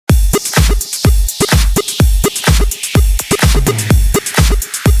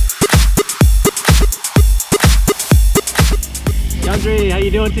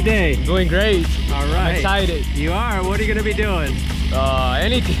you doing today? Doing great. All right. I'm excited. You are? What are you going to be doing?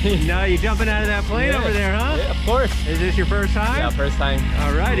 Anything. No, you jumping out of that plane over there, huh? Yeah, of course. Is this your first time? Yeah, first time.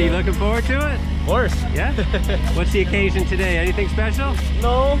 All right. Are you looking forward to it? Of course. Yeah? What's the occasion today? Anything special?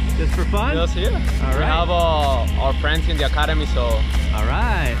 No. Just for fun? Just here. All right. We have our friends in the academy, so. All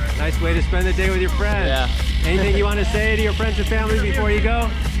right. Nice way to spend the day with your friends. Yeah. Anything you want to say to your friends and family before you go?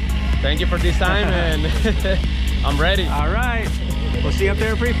 Thank you for this time, and I'm ready. All right. We'll see you up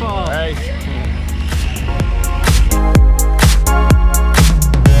there in free fall. All right.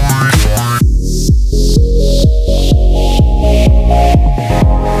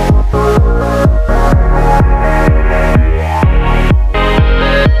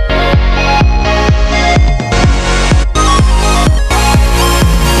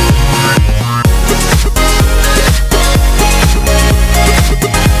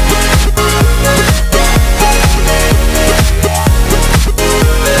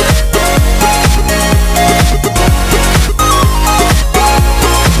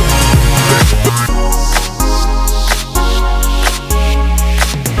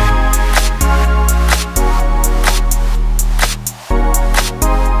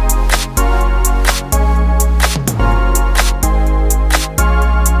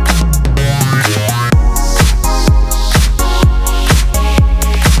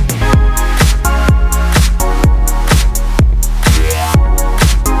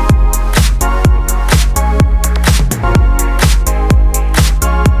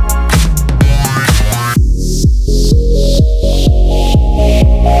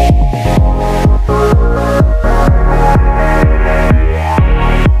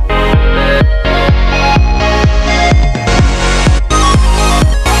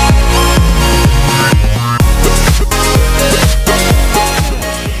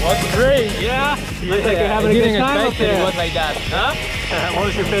 Looks like you're having a good time up there. It was like that. Huh? What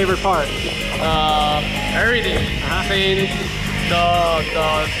was your favorite part? Everything. Since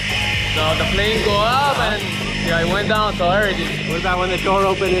the plane go up and yeah, it went down, so everything. What about when the door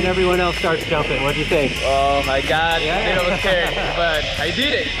opened and everyone else starts jumping? What do you think? Oh my God, I was scared, but I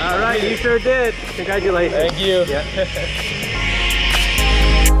did it. All right, you sure did. Congratulations. Thank you. Yeah.